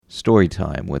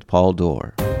Storytime with Paul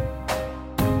Dorr.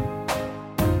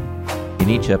 In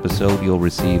each episode, you'll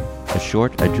receive a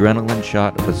short adrenaline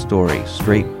shot of a story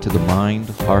straight to the mind,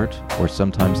 heart, or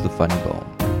sometimes the funny bone,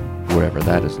 wherever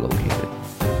that is located.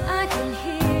 I can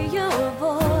hear your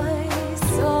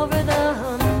voice over the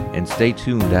hum. And stay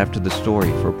tuned after the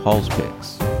story for Paul's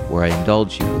Picks, where I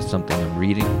indulge you with something I'm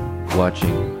reading,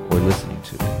 watching, or listening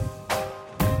to.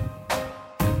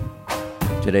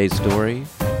 Today's story,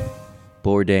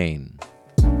 Bourdain.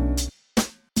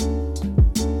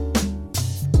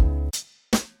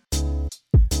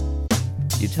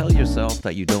 You tell yourself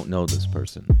that you don't know this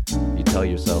person. You tell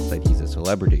yourself that he's a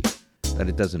celebrity, that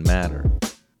it doesn't matter.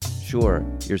 Sure,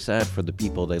 you're sad for the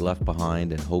people they left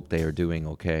behind and hope they are doing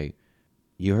okay.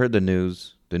 You heard the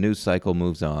news cycle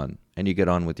moves on, and you get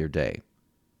on with your day.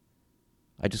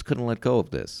 I just couldn't let go of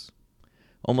this.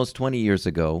 Almost 20 years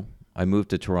ago, I moved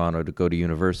to Toronto to go to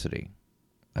university.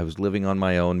 I was living on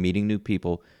my own, meeting new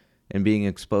people, and being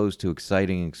exposed to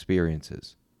exciting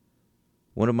experiences.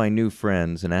 One of my new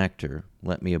friends, an actor,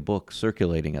 lent me a book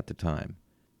circulating at the time.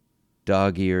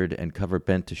 Dog-eared and cover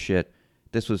bent to shit,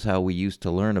 this was how we used to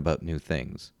learn about new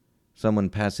things. Someone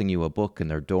passing you a book in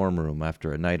their dorm room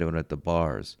after a night out at the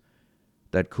bars.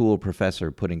 That cool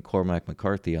professor putting Cormac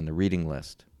McCarthy on the reading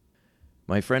list.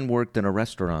 My friend worked in a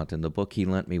restaurant, and the book he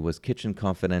lent me was Kitchen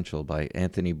Confidential by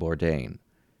Anthony Bourdain.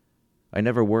 I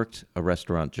never worked a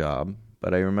restaurant job,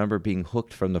 but I remember being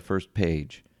hooked from the first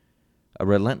page. A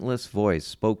relentless voice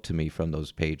spoke to me from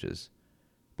those pages.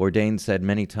 Bourdain said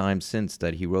many times since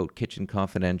that he wrote Kitchen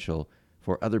Confidential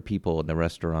for other people in the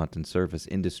restaurant and service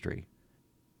industry.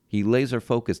 He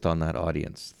laser-focused on that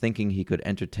audience, thinking he could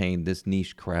entertain this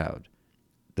niche crowd.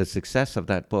 The success of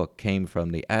that book came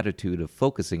from the attitude of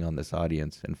focusing on this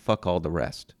audience and fuck all the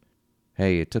rest.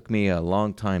 Hey, it took me a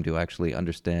long time to actually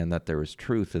understand that there is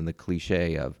truth in the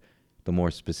cliche of the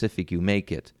more specific you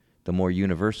make it, the more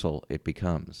universal it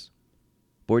becomes.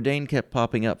 Bourdain kept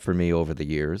popping up for me over the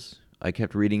years. I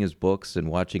kept reading his books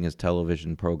and watching his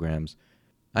television programs.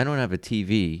 I don't have a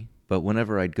TV, but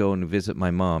whenever I'd go and visit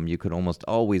my mom, you could almost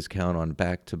always count on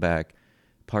back-to-back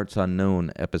Parts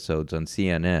Unknown episodes on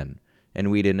CNN, and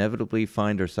we'd inevitably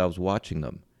find ourselves watching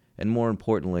them, and more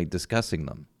importantly, discussing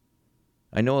them.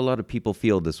 I know a lot of people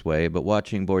feel this way, but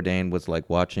watching Bourdain was like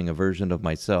watching a version of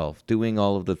myself, doing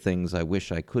all of the things I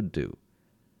wish I could do,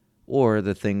 or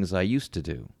the things I used to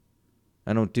do.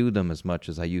 I don't do them as much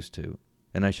as I used to,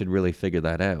 and I should really figure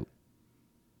that out.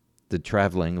 The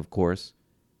traveling, of course.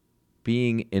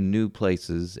 Being in new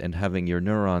places and having your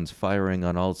neurons firing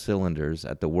on all cylinders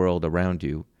at the world around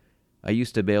you. I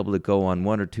used to be able to go on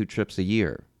 1 or 2 trips a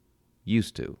year.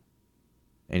 Used to.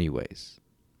 Anyways.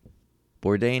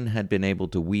 Bourdain had been able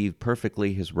to weave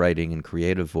perfectly his writing and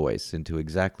creative voice into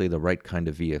exactly the right kind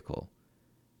of vehicle.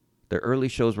 The early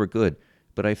shows were good,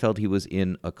 but I felt he was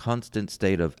in a constant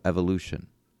state of evolution.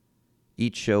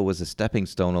 Each show was a stepping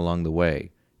stone along the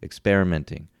way,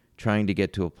 experimenting, trying to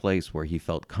get to a place where he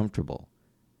felt comfortable.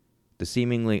 The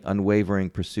seemingly unwavering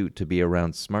pursuit to be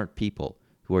around smart people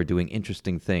who are doing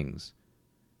interesting things.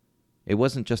 It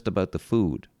wasn't just about the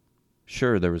food.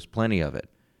 Sure, there was plenty of it,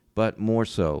 but more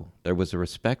so, there was a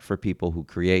respect for people who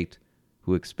create,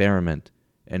 who experiment,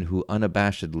 and who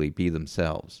unabashedly be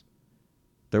themselves.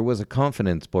 There was a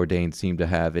confidence Bourdain seemed to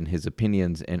have in his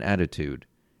opinions and attitude.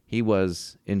 He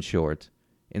was, in short,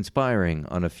 inspiring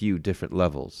on a few different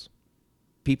levels.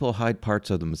 People hide parts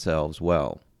of themselves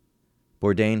well.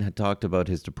 Bourdain had talked about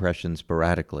his depression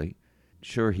sporadically.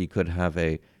 Sure, he could have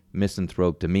a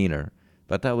misanthrope demeanor,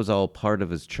 but that was all part of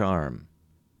his charm.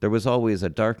 There was always a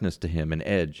darkness to him, an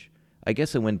edge. I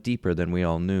guess it went deeper than we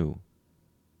all knew.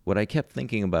 What I kept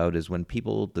thinking about is when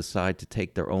people decide to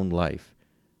take their own life,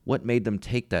 what made them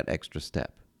take that extra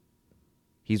step?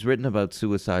 He's written about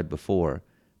suicide before,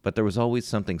 but there was always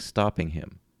something stopping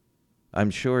him.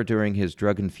 I'm sure during his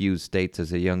drug-infused states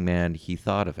as a young man, he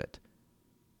thought of it.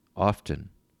 Often.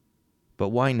 But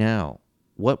why now?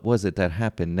 What was it that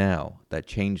happened now that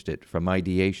changed it from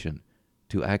ideation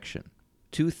to action?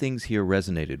 2 things here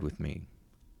resonated with me.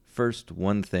 First,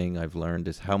 one thing I've learned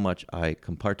is how much I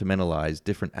compartmentalize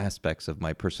different aspects of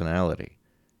my personality.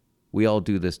 We all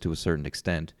do this to a certain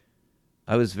extent.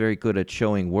 I was very good at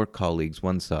showing work colleagues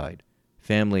one side,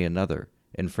 family another,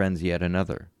 and friends yet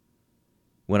another.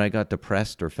 When I got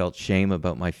depressed or felt shame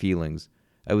about my feelings,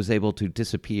 I was able to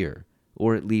disappear,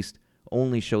 or at least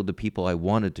only show the people I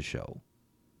wanted to show.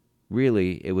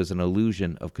 Really, it was an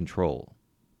illusion of control.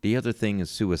 The other thing is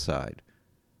suicide.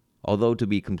 Although, to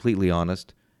be completely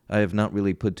honest, I have not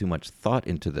really put too much thought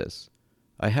into this.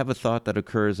 I have a thought that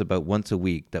occurs about once a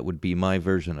week that would be my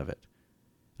version of it.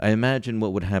 I imagine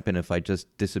what would happen if I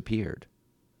just disappeared.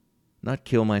 Not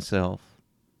kill myself,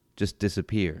 just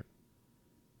disappear.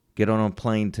 Get on a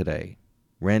plane today,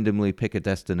 randomly pick a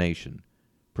destination,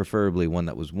 preferably one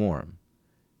that was warm.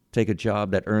 Take a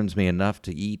job that earns me enough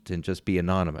to eat and just be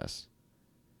anonymous.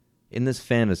 In this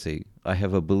fantasy, I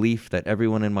have a belief that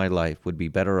everyone in my life would be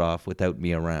better off without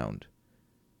me around,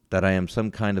 that I am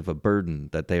some kind of a burden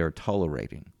that they are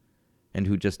tolerating, and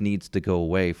who just needs to go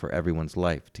away for everyone's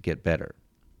life to get better.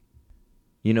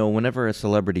 You know, whenever a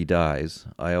celebrity dies,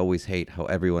 I always hate how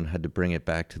everyone had to bring it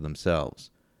back to themselves.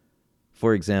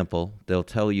 For example, they'll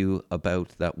tell you about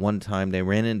that one time they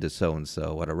ran into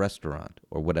so-and-so at a restaurant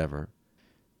or whatever.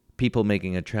 People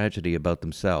making a tragedy about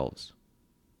themselves.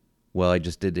 Well, I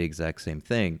just did the exact same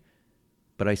thing,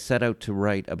 but I set out to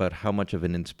write about how much of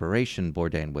an inspiration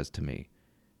Bourdain was to me.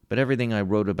 But everything I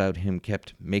wrote about him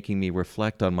kept making me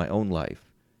reflect on my own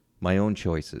life, my own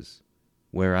choices,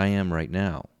 where I am right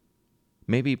now.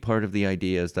 Maybe part of the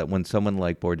idea is that when someone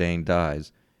like Bourdain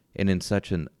dies, and in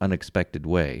such an unexpected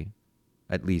way,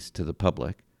 at least to the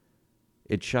public,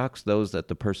 it shocks those that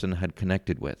the person had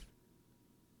connected with.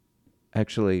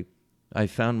 Actually, I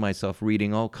found myself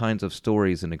reading all kinds of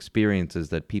stories and experiences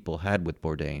that people had with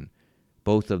Bourdain,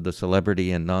 both of the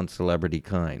celebrity and non-celebrity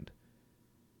kind.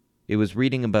 It was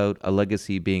reading about a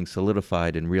legacy being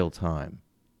solidified in real time.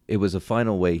 It was a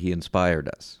final way he inspired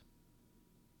us.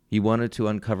 He wanted to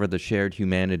uncover the shared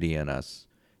humanity in us,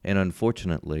 and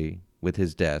unfortunately, with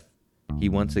his death, he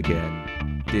once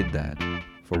again did that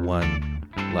for one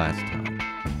last time.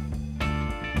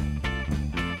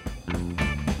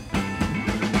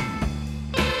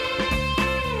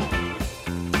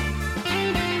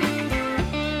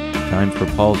 Time for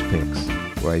Paul's Picks,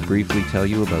 where I briefly tell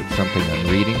you about something I'm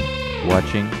reading,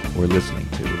 watching, or listening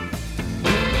to.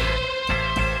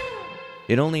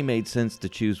 It only made sense to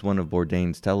choose one of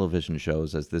Bourdain's television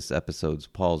shows as this episode's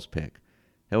Paul's Pick.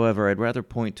 However, I'd rather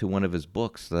point to one of his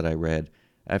books that I read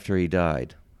after he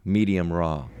died, Medium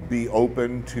Raw. Be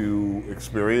open to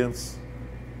experience,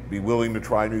 be willing to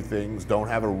try new things, don't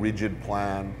have a rigid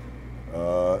plan,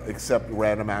 accept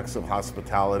random acts of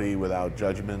hospitality without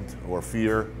judgment or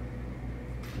fear.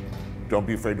 Don't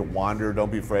be afraid to wander,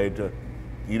 don't be afraid to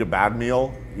eat a bad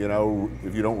meal. You know,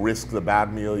 if you don't risk the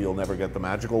bad meal, you'll never get the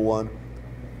magical one.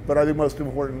 But I think most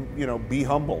important, be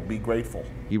humble, be grateful.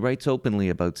 He writes openly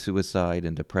about suicide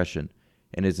and depression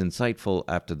and is insightful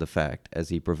after the fact as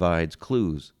he provides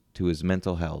clues to his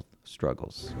mental health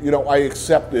struggles. I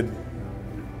accepted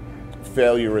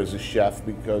failure as a chef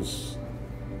because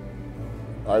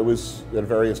I was at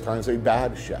various times a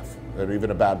bad chef and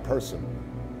even a bad person.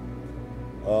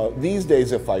 These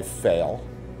days, if I fail,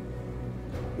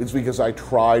 it's because I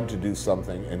tried to do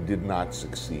something and did not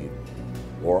succeed,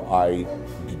 or I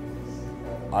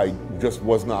just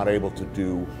was not able to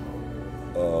do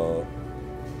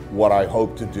what I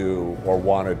hoped to do or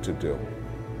wanted to do.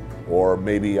 Or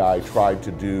maybe I tried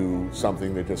to do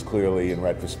something that just clearly, in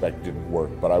retrospect, didn't work.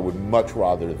 But I would much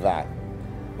rather that.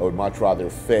 I would much rather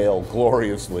fail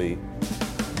gloriously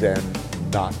than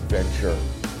not venture,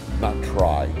 not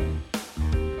try.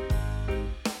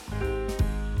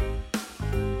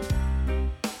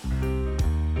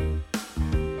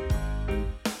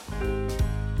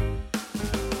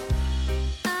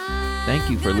 Thank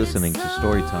you for listening to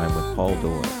Storytime with Paul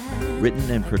Dorr,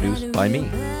 written and produced by me.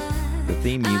 The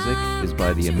theme music is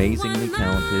by the amazingly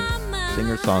talented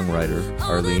singer-songwriter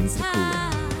Arlene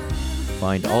Picula.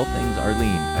 Find all things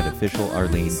Arlene at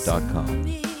officialarlene.com.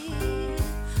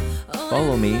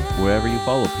 Follow me wherever you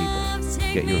follow people.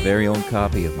 Get your very own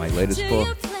copy of my latest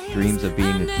book, Dreams of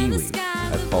Being a Kiwi,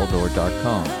 at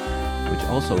pauldor.com, which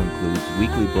also includes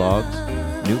weekly blogs,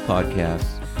 new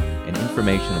podcasts, and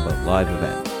information about live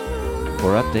events.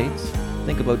 For updates,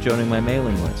 think about joining my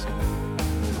mailing list.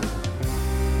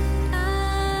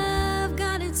 I've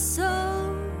got it so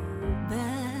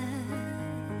bad.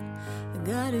 I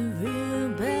got it real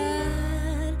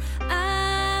bad.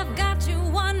 I've got you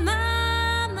on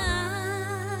my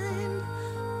mind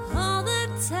all the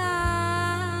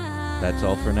time. That's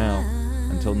all for now.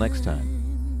 Until next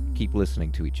time, keep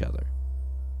listening to each other.